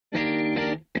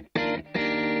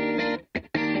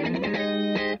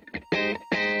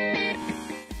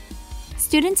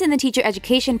Students in the teacher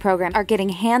education program are getting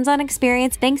hands-on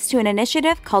experience thanks to an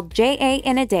initiative called JA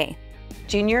in a Day.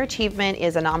 Junior Achievement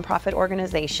is a nonprofit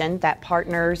organization that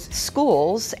partners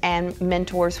schools and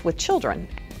mentors with children.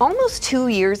 Almost 2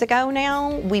 years ago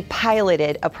now, we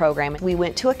piloted a program. We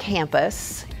went to a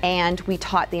campus and we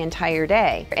taught the entire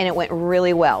day, and it went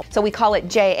really well. So we call it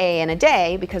JA in a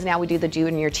Day because now we do the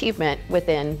Junior Achievement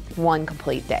within one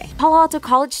complete day. Palo Alto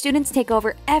College students take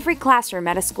over every classroom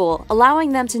at a school,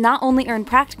 allowing them to not only earn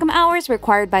practicum hours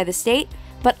required by the state,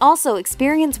 but also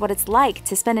experience what it's like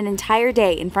to spend an entire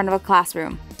day in front of a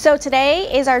classroom. So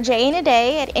today is our J in a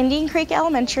Day at Indian Creek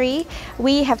Elementary.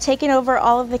 We have taken over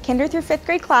all of the kinder through 5th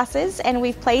grade classes, and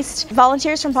we've placed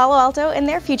volunteers from Palo Alto and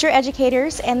their future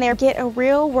educators, and they get a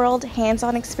real-world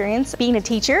hands-on experience being a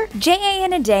teacher. JA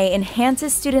in a Day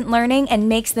enhances student learning and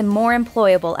makes them more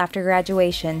employable after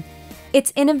graduation.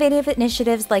 It's innovative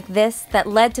initiatives like this that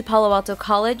led to Palo Alto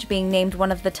College being named one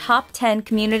of the top 10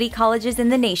 community colleges in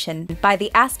the nation by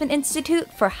the Aspen Institute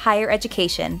for Higher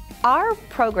Education. Our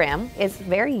program is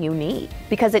very unique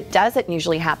because it doesn't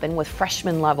usually happen with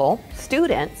freshman level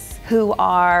students who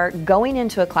are going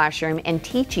into a classroom and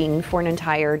teaching for an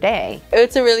entire day.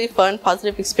 It's a really fun,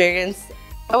 positive experience.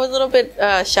 I was a little bit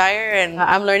shyer, and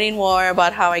I'm learning more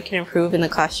about how I can improve in the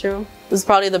classroom. It was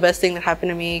probably the best thing that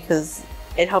happened to me because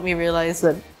it helped me realize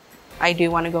that I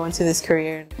do want to go into this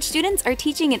career. Students are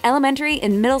teaching in elementary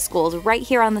and middle schools right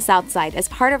here on the South Side as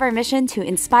part of our mission to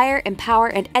inspire, empower,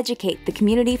 and educate the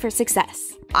community for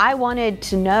success. I wanted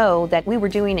to know that we were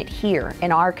doing it here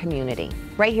in our community,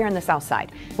 right here in the South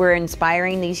Side. We're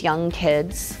inspiring these young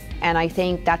kids, and I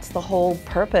think that's the whole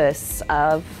purpose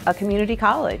of a community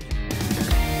college.